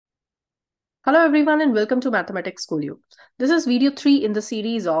Hello everyone and welcome to Mathematics Schoolio. This is video 3 in the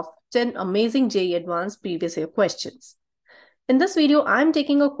series of 10 amazing Jeeadvance previous year questions. In this video, I am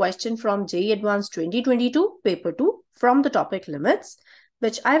taking a question from Jeeadvance 2022 paper 2 from the topic limits,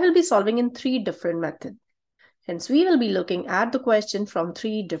 which I will be solving in 3 different methods. Hence, we will be looking at the question from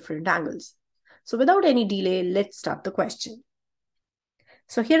 3 different angles. So without any delay, let's start the question.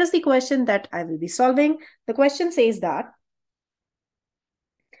 So here is the question that I will be solving. The question says that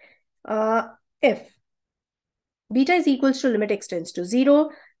if beta is equals to limit x tends to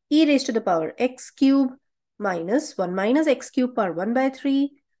 0, e raised to the power x cube minus 1 minus x cube power 1 by 3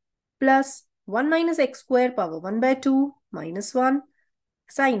 plus 1 minus x square power 1 by 2 minus 1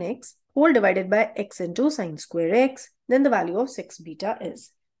 sine x whole divided by x into sine square x, then the value of 6 beta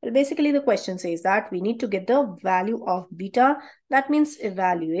is. Well, basically the question says that we need to get the value of beta. That means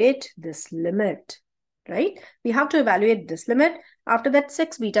evaluate this limit, right? We have to evaluate this limit. After that,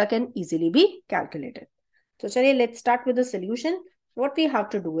 6 beta can easily be calculated. So chaliye, let's start with the solution. What we have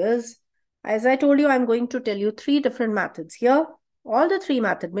to do is, as I told you, I'm going to tell you 3 different methods here. All the 3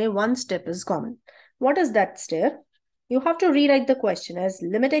 methods may one step is common. What is that step? You have to rewrite the question as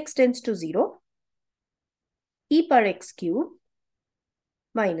limit x tends to 0, e power x cube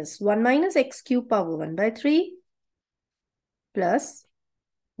minus 1 minus x cube power 1 by 3 plus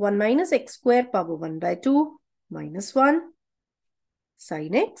 1 minus x square power 1 by 2 minus 1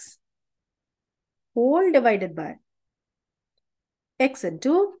 sine x whole divided by x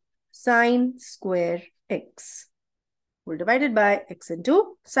into sine square x whole divided by x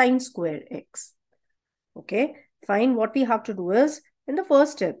into sine square x. Okay, fine. What we have to do is, in the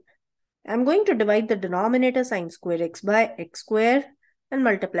first step, I'm going to divide the denominator sine square x by x square and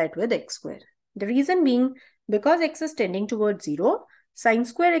multiply it with x square. The reason being, because x is tending towards 0, sine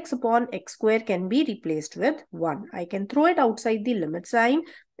square x upon x square can be replaced with 1. I can throw it outside the limit sign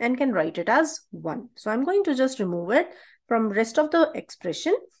and can write it as 1. So I'm going to just remove it from rest of the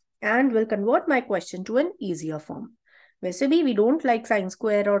expression and will convert my question to an easier form. वैसे भी we don't like sine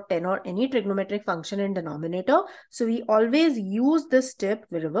square or tan or any trigonometric function in denominator. So we always use this step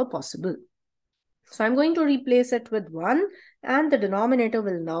wherever possible. So I'm going to replace it with 1 and the denominator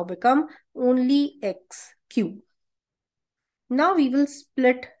will now become only x cube. Now we will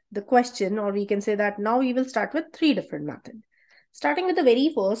split the question, or we can say that now we will start with 3 different methods. Starting with the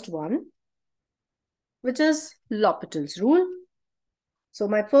very first one, which is Lopital's rule. So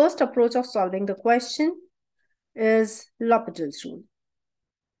my first approach of solving the question is Lopital's rule.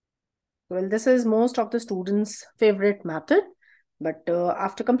 Well, this is most of the students' favorite method. But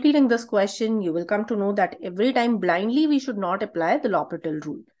after completing this question, you will come to know that every time blindly we should not apply the Lopital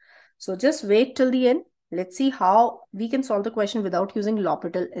rule. So just wait till the end. Let's see how we can solve the question without using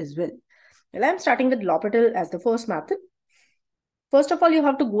Lopital as well. Well, I'm starting with Lopital as the first method. First of all, you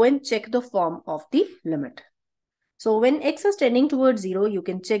have to go and check the form of the limit. So when x is tending towards 0, you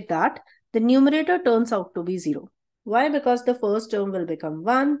can check that the numerator turns out to be 0. Why? Because the first term will become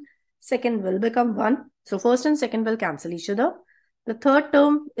 1, second will become 1. So first and second will cancel each other. The third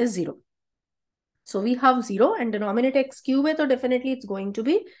term is 0. So we have 0 and denominator x cube hai, so definitely it's going to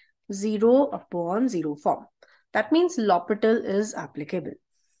be 0 upon 0 form. That means L'Hopital is applicable.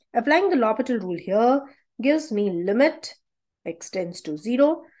 Applying the L'Hopital rule here gives me limit x tends to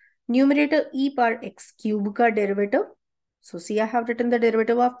 0, numerator e power x cube ka derivative. So see, I have written the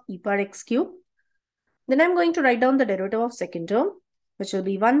derivative of e power x cube. Then I'm going to write down the derivative of second term, which will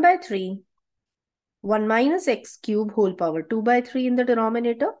be 1 by 3, 1 minus x cube whole power 2 by 3 in the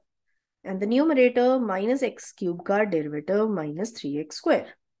denominator, and the numerator minus x cube ka derivative minus 3x square.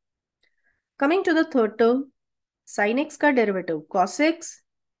 Coming to the third term, sin x ka derivative cos x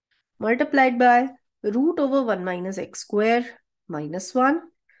multiplied by root over 1 minus x square minus 1.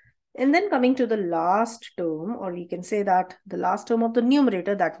 And then coming to the last term, or we can say that the last term of the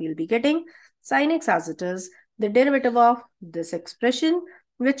numerator that we'll be getting, sin x as it is, the derivative of this expression,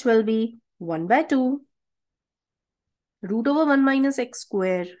 which will be 1 by 2 root over 1 minus x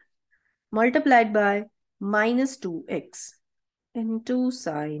square multiplied by minus 2x into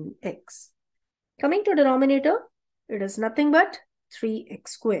sin x. Coming to denominator, it is nothing but 3x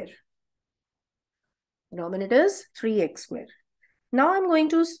square. Denominator is 3x square. Now I'm going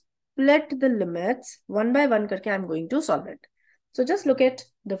to split the limits one by one karke I'm going to solve it. So just look at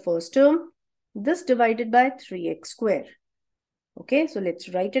the first term, this divided by 3x square. Okay, so let's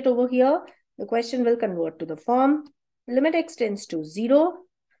write it over here. The question will convert to the form limit x tends to 0.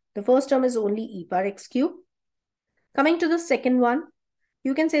 The first term is only e power x cube. Coming to the second one,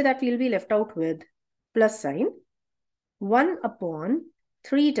 you can say that we'll be left out with plus sign 1 upon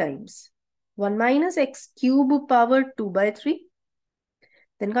 3 times 1 minus x cube power 2 by 3.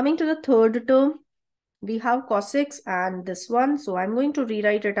 Then coming to the third term, we have cos x and this one. So I'm going to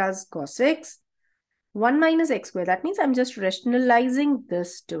rewrite it as cos x. 1 minus x square. That means I'm just rationalizing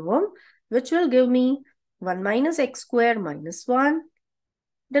this term, which will give me 1 minus x square minus 1.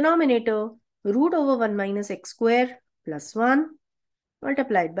 Denominator, root over 1 minus x square plus 1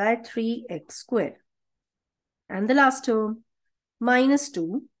 multiplied by 3x square. And the last term, minus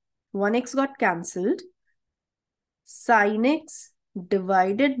 2. 1x got cancelled. Sin x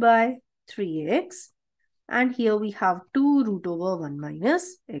divided by 3x. And here we have 2 root over 1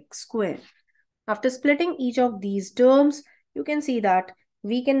 minus x square. After splitting each of these terms, you can see that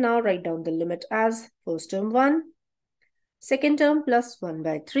we can now write down the limit as first term 1, second term plus 1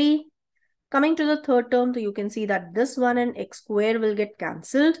 by 3. Coming to the third term, so you can see that this 1 and x square will get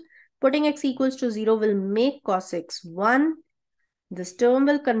cancelled. Putting x equals to 0 will make cos x 1. This term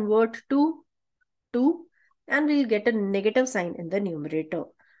will convert to 2 and we'll get a negative sign in the numerator.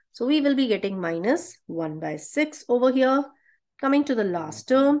 So we will be getting minus 1 by 6 over here. Coming to the last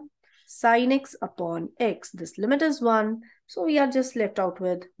term, sin x upon x. This limit is 1. So we are just left out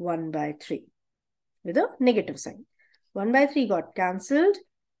with 1 by 3 with a negative sign. 1 by 3 got cancelled.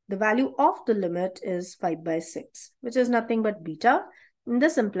 The value of the limit is 5 by 6, which is nothing but beta. And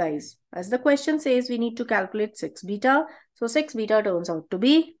this implies, as the question says, we need to calculate 6 beta. So 6 beta turns out to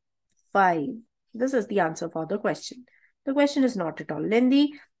be 5. This is the answer for the question. The question is not at all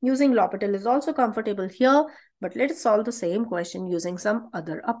lengthy. Using Lopital is also comfortable here, but let us solve the same question using some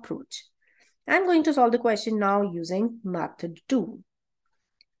other approach. I'm going to solve the question now using method 2.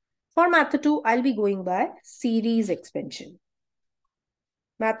 For method 2, I'll be going by series expansion.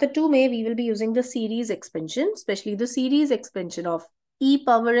 Method 2 में we will be using the series expansion, especially the series expansion of e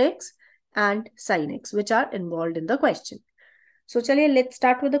power x and sin x, which are involved in the question. So chaliye, let's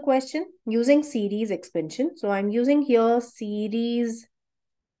start with the question using series expansion. So I'm using here series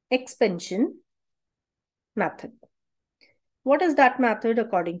expansion method. What is that method?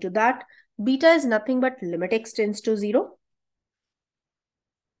 According to that, beta is nothing but limit x tends to 0.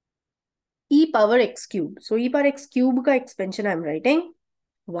 E power x cube. So e power x cube ka expansion I'm writing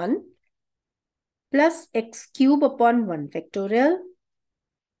 1 plus x cube upon 1 factorial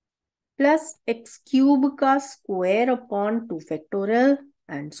plus x cube ka square upon 2 factorial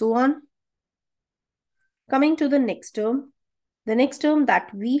and so on. Coming to the next term that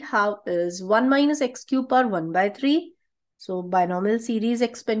we have is 1 minus x cube power 1 by 3. So binomial series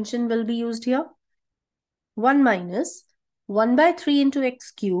expansion will be used here. 1 minus 1 by 3 into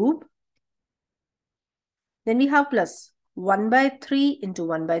x cube. Then we have plus 1 by 3 into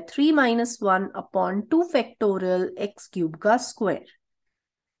 1 by 3 minus 1 upon 2 factorial x cube ka square,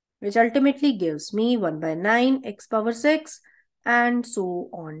 which ultimately gives me 1 by 9 x power 6 and so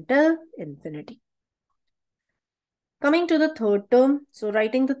on till infinity. Coming to the third term, so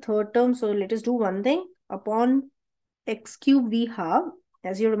writing the third term, so let us do one thing. Upon x cube we have,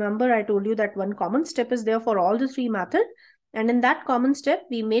 as you remember, I told you that one common step is there for all the three methods. And in that common step,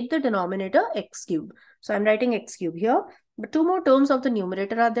 we made the denominator x cube. So I'm writing x cube here. But two more terms of the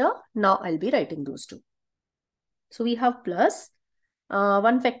numerator are there. Now I'll be writing those two. So we have plus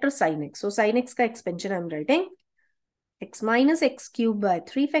 1 factor sin x. So sin x ka expansion I'm writing x minus x cube by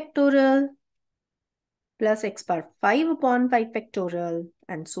 3 factorial plus x power 5 upon 5 factorial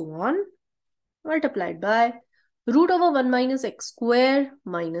and so on multiplied by root over 1 minus x square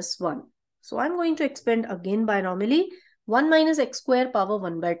minus 1. So I'm going to expand again binomially 1 minus x square power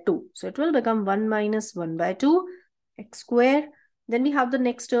 1 by 2. So it will become 1 minus 1 by 2 x square. Then we have the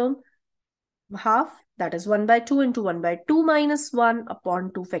next term half, that is 1 by 2 into 1 by 2 minus 1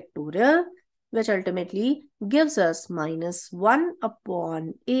 upon 2 factorial, which ultimately gives us minus 1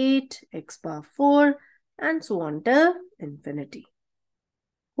 upon 8 x power 4 and so on till infinity.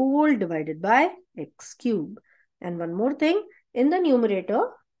 Whole divided by x cube. And one more thing, in the numerator,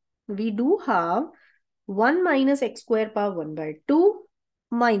 we do have 1 minus x square power 1 by 2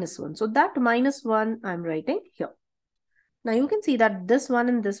 minus 1. So that minus 1 I'm writing here. Now you can see that this one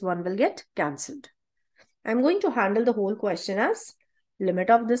and this one will get cancelled. I'm going to handle the whole question as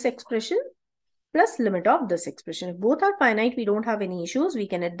limit of this expression plus limit of this expression. If both are finite, we don't have any issues. We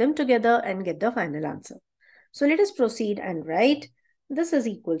can add them together and get the final answer. So let us proceed and write this is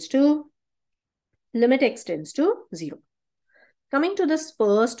equals to limit x tends to 0. Coming to this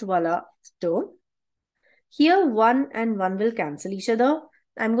first wala term, here 1 and 1 will cancel each other.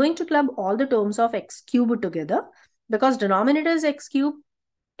 I'm going to club all the terms of x cube together because denominator is x cube.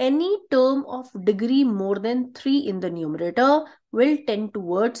 Any term of degree more than 3 in the numerator will tend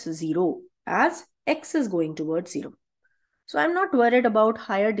towards 0 as x is going towards 0. So I'm not worried about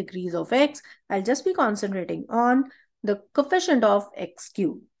higher degrees of x. I'll just be concentrating on the coefficient of x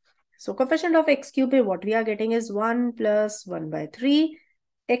cube. So coefficient of x cube, what we are getting is 1 plus 1 by 3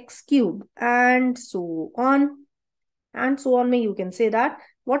 x cube, and so on. And so on, you can say that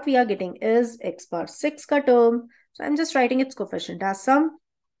what we are getting is x power 6 ka term. So I'm just writing its coefficient as sum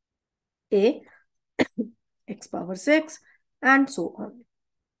a x power 6 and so on,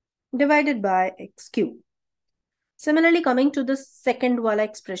 divided by x cube. Similarly, coming to the second wala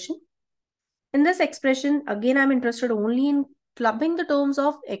expression. In this expression, again, I'm interested only in clubbing the terms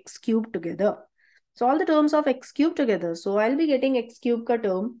of x cube together. So all the terms of x cube together. So I'll be getting x cube ka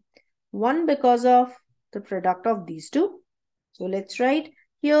term 1 because of the product of these two. So let's write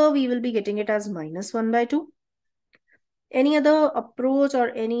here, we will be getting it as minus 1 by 2. Any other approach or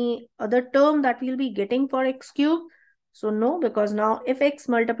any other term that we'll be getting for x cube? So no, because now if x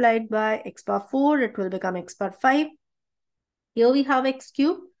multiplied by x power 4, it will become x power 5. Here we have x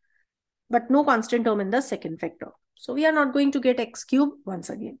cube, but no constant term in the second factor. So we are not going to get x cube once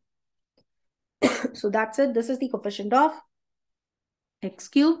again. So that's it. This is the coefficient of x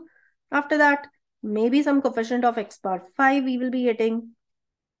cube. After that, maybe some coefficient of x power 5 we will be getting,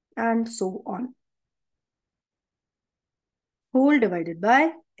 and so on. Whole divided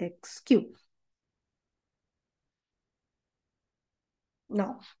by x cube.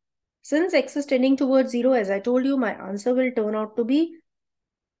 Now, since x is tending towards 0, as I told you, my answer will turn out to be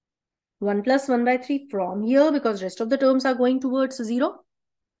 1 plus 1 by 3 from here, because rest of the terms are going towards 0.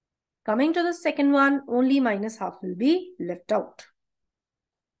 Coming to the second one, only minus half will be left out.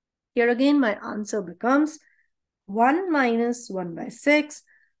 Here again, my answer becomes 1 minus 1 by 6,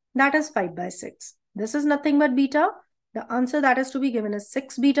 that is 5 by 6. This is nothing but beta. The answer that is to be given is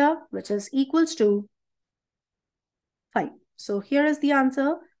 6 beta, which is equals to 5. So here is the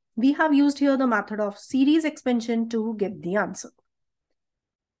answer. We have used here the method of series expansion to get the answer.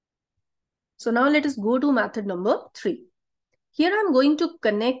 So now let us go to method number 3. Here I'm going to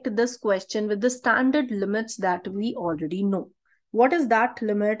connect this question with the standard limits that we already know. What is that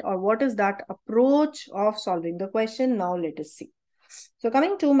limit, or what is that approach of solving the question? Now let us see. So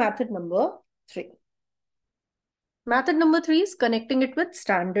coming to method number 3. Method number 3 is connecting it with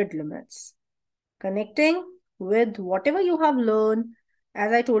standard limits. Connecting with whatever you have learned.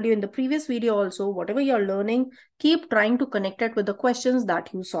 As I told you in the previous video also, whatever you're learning, keep trying to connect it with the questions that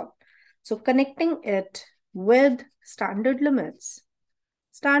you solve. So connecting it with standard limits.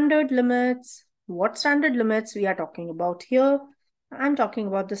 Standard limits. What standard limits we are talking about here? I'm talking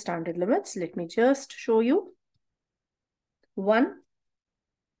about the standard limits. Let me just show you. 1.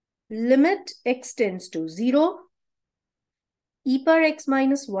 Limit x tends to 0. E power x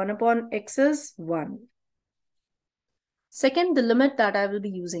minus 1 upon x is 1. Second, the limit that I will be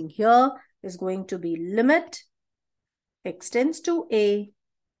using here is going to be limit x tends to a,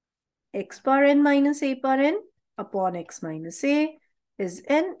 x power n minus a power n upon x minus a is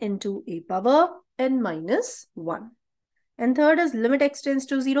n into a power n minus 1. And third is limit x tends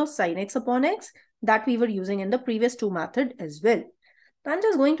to 0, sin x upon x, that we were using in the previous two method as well. I'm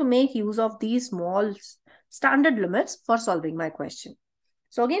just going to make use of these small standard limits for solving my question.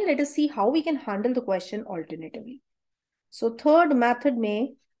 So again, let us see how we can handle the question alternatively. So third method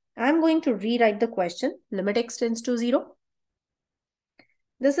I'm going to rewrite the question. Limit x tends to 0.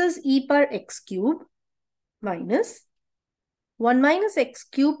 This is e power x cube minus 1 minus x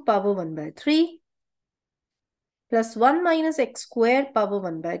cube power 1 by 3 plus 1 minus x square power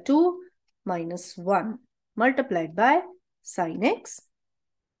 1 by 2 minus 1 multiplied by sin x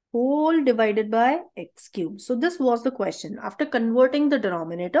whole divided by x cube. So this was the question. After converting the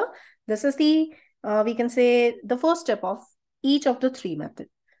denominator, this is the, we can say, the first step of each of the three methods.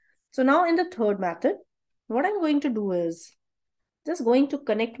 So now in the third method, what I'm going to do is just going to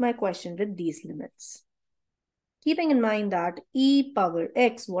connect my question with these limits. Keeping in mind that e power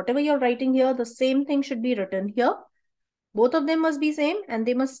x, whatever you're writing here, the same thing should be written here. Both of them must be same and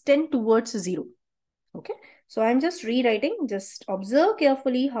they must tend towards 0. Okay. So I'm just rewriting. Just observe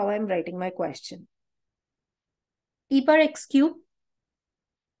carefully how I'm writing my question. E power x cube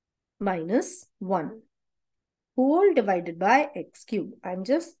minus 1 whole divided by x cube. I'm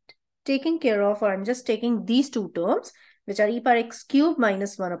just taking care of, or I'm just taking these two terms, which are e power x cube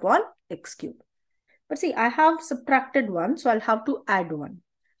minus 1 upon x cube. But see, I have subtracted 1, so I'll have to add 1.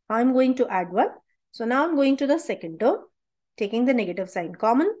 I'm going to add 1. So now I'm going to the second term, taking the negative sign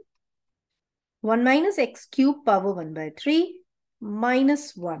common. 1 minus x cube power 1 by 3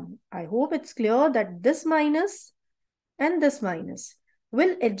 minus 1. I hope it's clear that this minus and this minus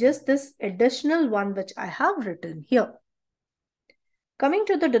will adjust this additional 1 which I have written here. Coming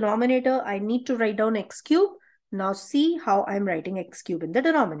to the denominator, I need to write down x cube. Now see how I'm writing x cube in the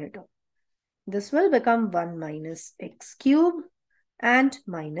denominator. This will become 1 minus x cube and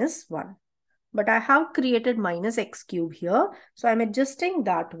minus 1. But I have created minus x cube here. So I'm adjusting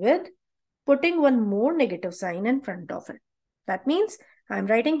that with putting one more negative sign in front of it. That means I'm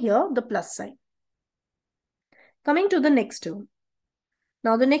writing here the plus sign. Coming to the next term.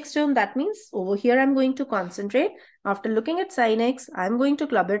 Now the next term, that means over here I'm going to concentrate. After looking at sin x, I'm going to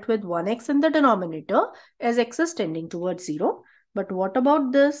club it with 1x in the denominator as x is tending towards 0. But what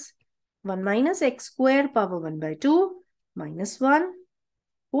about this? 1 minus x square power 1 by 2 minus 1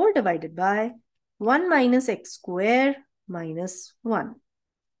 whole divided by 1 minus x square minus 1.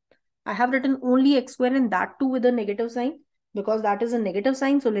 I have written only x square and that too with a negative sign because that is a negative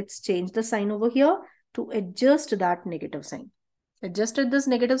sign. So let's change the sign over here to adjust that negative sign. Adjusted this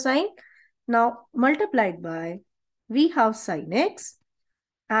negative sign. Now multiplied by, we have sin x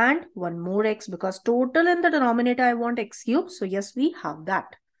and one more x because total in the denominator I want x cube. So yes, we have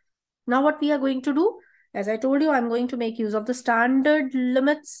that. Now what we are going to do, as I told you, I'm going to make use of the standard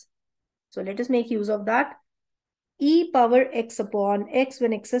limits. So let us make use of that. E power x upon x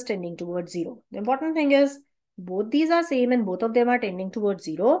when x is tending towards 0. The important thing is both these are same and both of them are tending towards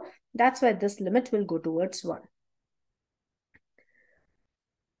 0. That's why this limit will go towards 1.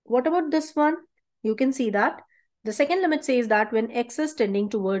 What about this one? You can see that the second limit says that when x is tending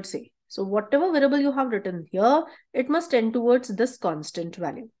towards a. So whatever variable you have written here, it must tend towards this constant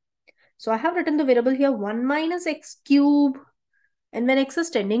value. So I have written the variable here 1 minus x cube. And when x is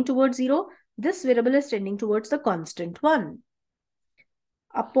tending towards 0, this variable is tending towards the constant 1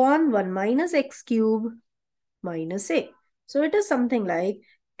 upon 1 minus x cube minus a. So it is something like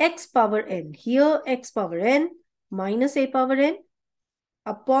x power n. Here x power n minus a power n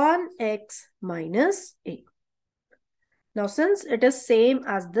upon x minus a. Now since it is same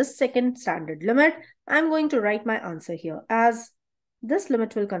as this second standard limit, I'm going to write my answer here as this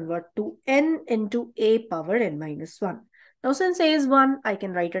limit will convert to n into a power n minus 1. Now since a is 1, I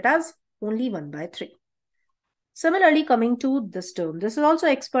can write it as only 1 by 3. Similarly, coming to this term, this is also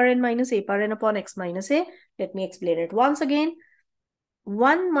x power n minus a power n upon x minus a. Let me explain it once again.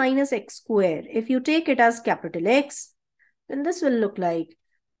 1 minus x square, if you take it as capital X, then this will look like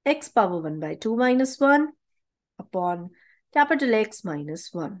x power 1 by 2 minus 1 upon capital X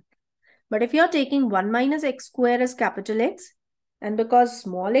minus 1. But if you're taking 1 minus x square as capital X, and because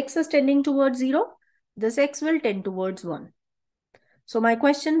small x is tending towards 0, this x will tend towards 1. So my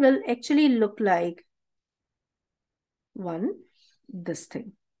question will actually look like 1, this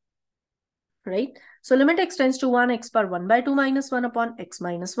thing. Right? So limit x tends to 1, x power 1 by 2 minus 1 upon x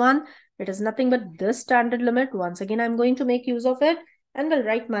minus 1. It is nothing but this standard limit. Once again, I'm going to make use of it and will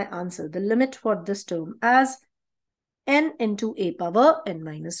write my answer, the limit for this term as n into a power n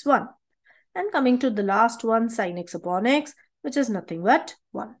minus 1. And coming to the last one, sin x upon x, which is nothing but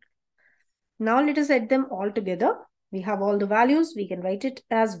 1. Now let us add them all together. We have all the values. We can write it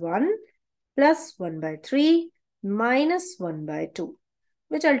as 1 plus 1 by 3 minus 1 by 2.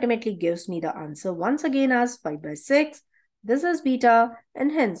 Which ultimately gives me the answer once again as 5 by 6. This is beta,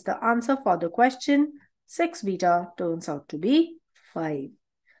 and hence the answer for the question 6 beta turns out to be 5.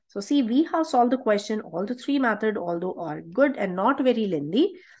 So see, we have solved the question. All the three methods, although are good and not very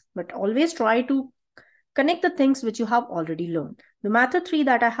lengthy, but always try to connect the things which you have already learned. The method 3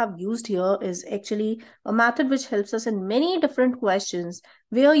 that I have used here is actually a method which helps us in many different questions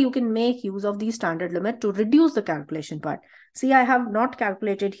where you can make use of the standard limit to reduce the calculation part. See, I have not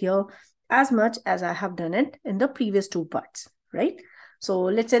calculated here as much as I have done it in the previous 2 parts, right? So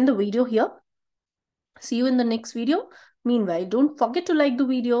let's end the video here. See you in the next video. Meanwhile, don't forget to like the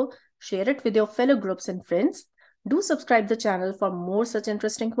video, share it with your fellow groups and friends. Do subscribe the channel for more such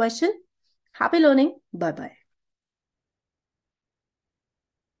interesting questions. Happy learning. Bye-bye.